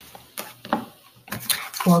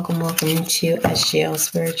Welcome to SGL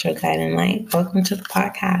Spiritual Guide and Light. Welcome to the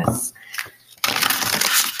podcast.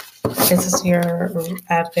 This is your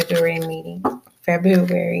February reading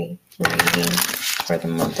for the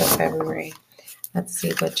month of February. Let's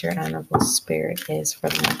see what your honorable spirit is for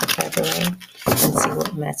the month of February and see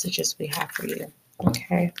what messages we have for you.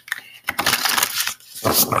 Okay,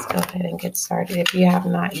 let's go ahead and get started. If you have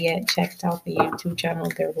not yet checked out the YouTube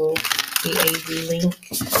channel, there will be a link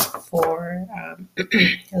for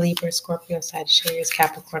Libra, Scorpio, Sagittarius,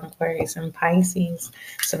 Capricorn, Aquarius, and Pisces.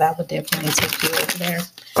 So that would definitely take you over there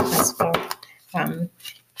as well. All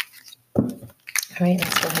right,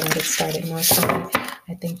 let's go ahead and get started. More time.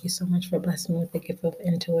 I thank you so much for blessing me with the gift of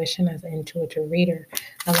intuition as an intuitive reader.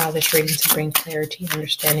 Allow this reading to bring clarity,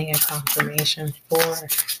 understanding, and confirmation for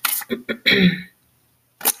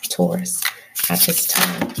Taurus at this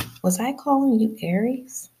time. Was I calling you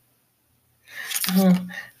Aries?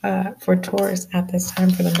 For Taurus at this time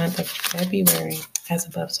for the month of February, as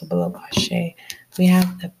above, so below, Ashe, we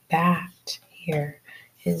have the bat here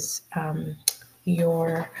is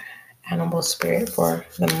your animal spirit for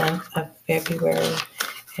the month of February,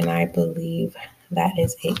 and I believe that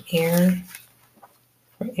is a air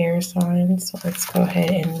sign. So let's go ahead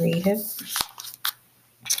and read it.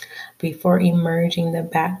 Before emerging, the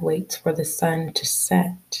bat waits for the sun to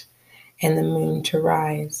set and the moon to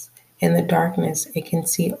rise. In the darkness, it can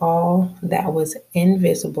see all that was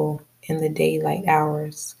invisible in the daylight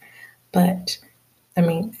hours.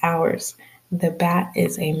 Hours. The bat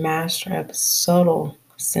is a master of subtle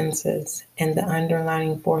senses and the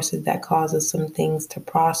underlying forces that causes some things to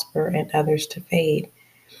prosper and others to fade.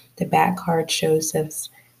 The bat card shows us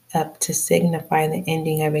up to signify the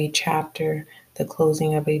ending of a chapter, the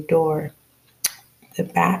closing of a door. The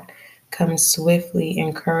bat comes swiftly,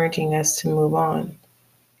 encouraging us to move on.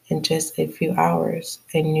 In just a few hours,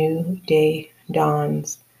 a new day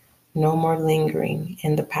dawns. No more lingering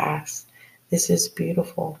in the past. This is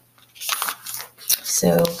beautiful.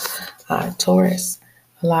 So, Taurus,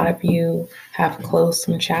 a lot of you have closed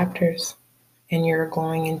some chapters and you're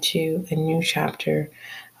going into a new chapter,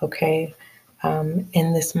 okay? In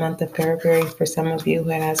this month of February, for some of you,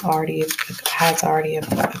 it has already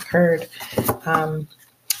occurred.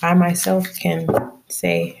 I myself can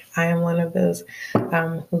say I am one of those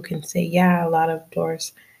who can say, yeah, a lot of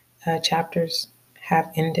doors, chapters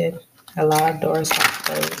have ended. A lot of doors have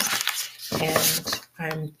closed. And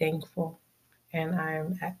I'm thankful and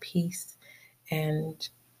I'm at peace. And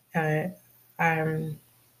I'm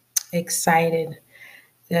excited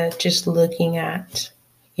just looking at,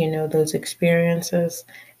 those experiences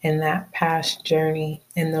and that past journey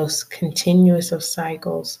and those continuous of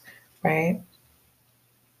cycles, right?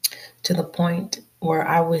 To the point where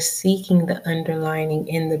I was seeking the underlining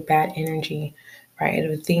in the bad energy, right?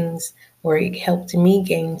 Of things where it helped me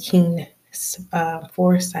gain keen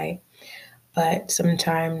foresight. But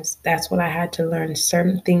sometimes that's what I had to learn.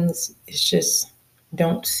 Certain things is just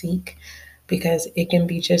don't seek, because it can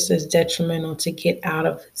be just as detrimental to get out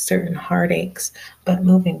of certain heartaches. But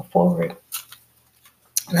moving forward,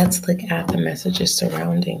 let's look at the messages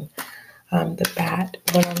surrounding the bat.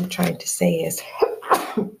 What I'm trying to say is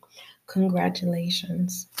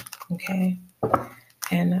congratulations, okay?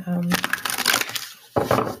 And I'm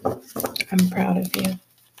proud of you.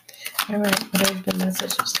 All right, what are the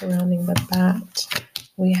messages surrounding the bat?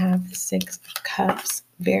 We have the Six of Cups.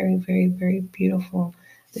 Very, very, very beautiful.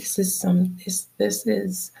 This is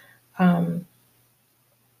a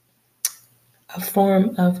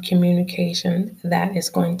form of communication that is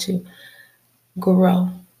going to grow,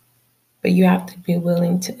 but you have to be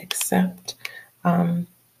willing to accept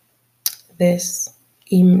this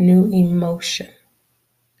new emotion.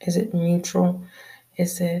 Is it mutual?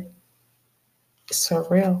 Is it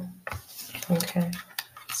surreal? Okay.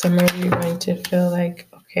 Some of you are going to feel like,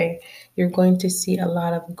 okay, you're going to see a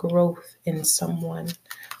lot of growth in someone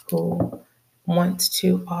who wants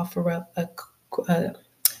to offer up a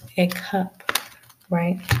cup,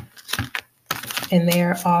 right? And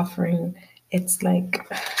they're offering, it's like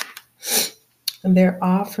they're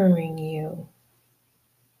offering you.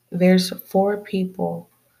 There's 4 people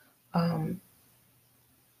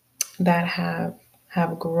that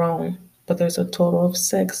have grown, but there's a total of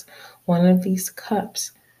 6. One of these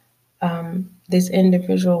cups, this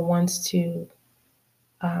individual wants to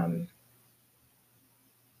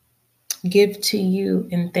give to you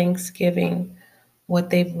in thanksgiving what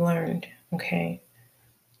they've learned, okay?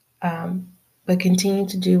 But continue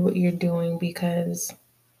to do what you're doing, because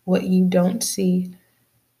what you don't see,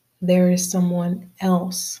 there is someone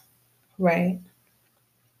else, right,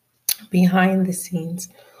 behind the scenes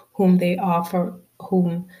whom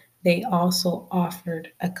they also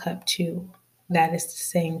offered a cup too. That is the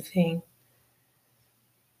same thing.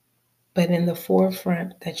 But in the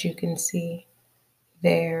forefront that you can see,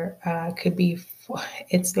 there could be,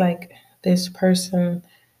 it's like this person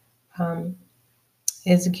um,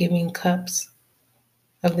 is giving cups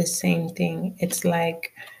of the same thing. It's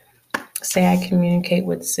like, say I communicate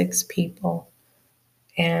with 6 people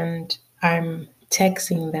and I'm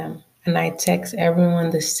texting them and I text everyone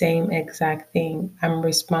the same exact thing. I'm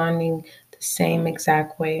responding the same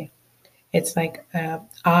exact way. It's like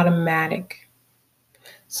automatic.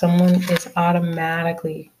 Someone is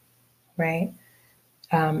automatically, right,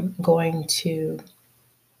 going to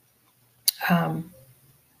um,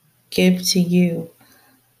 give to you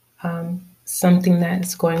something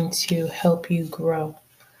that's going to help you grow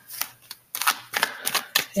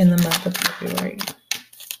in the month of February.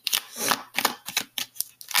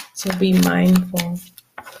 So be mindful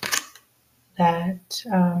that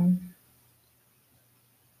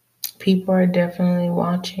people are definitely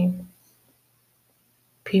watching.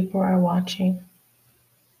 People are watching.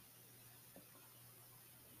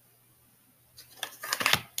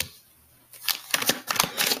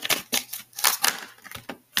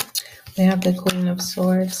 We have the Queen of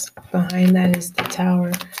Swords. Behind that is the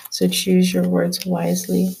Tower. So choose your words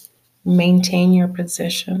wisely. Maintain your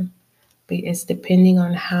position. It's depending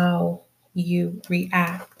on how you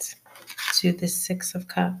react to the Six of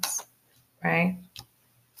Cups, right?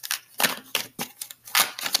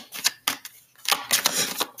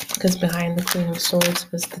 Because behind the Queen of Swords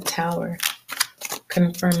was the Tower,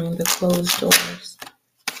 confirming the closed doors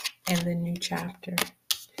and the new chapter.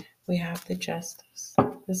 We have the Justice.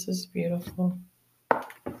 This is beautiful.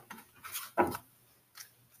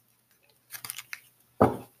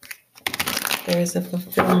 There is a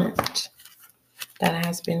fulfillment that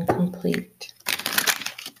has been complete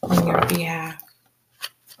on your behalf,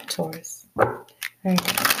 Taurus. All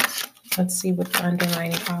right, let's see what the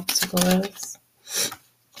underlying obstacle is.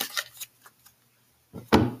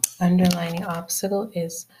 Underlying obstacle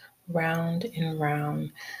is round and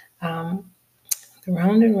round. The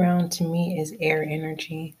round and round to me is air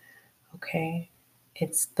energy. Okay,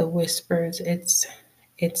 it's the whispers. It's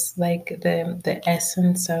like the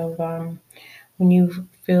essence of when you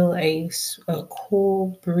feel a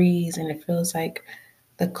cool breeze and it feels like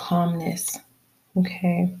the calmness.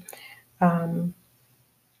 Okay. Um,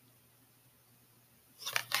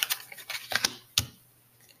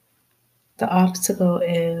 the obstacle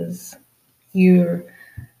is you're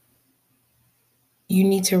you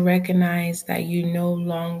need to recognize that you no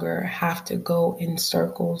longer have to go in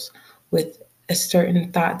circles with a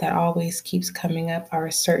certain thought that always keeps coming up or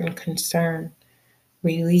a certain concern,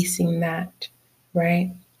 releasing that,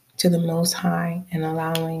 right, to the Most High and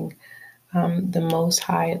allowing the Most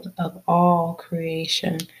High of all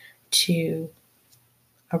creation to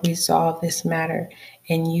resolve this matter.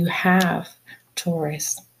 And you have,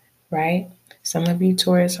 Taurus, right? Some of you,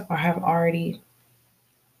 Taurus, have already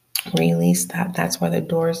released that. That's why the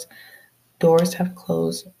doors have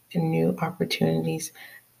closed and new opportunities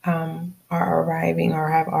are arriving or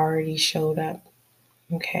have already showed up.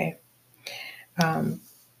 Okay.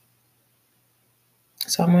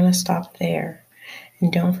 So I'm going to stop there.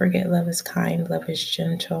 And don't forget, love is kind, love is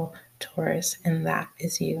gentle, Taurus, and that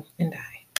is you and I.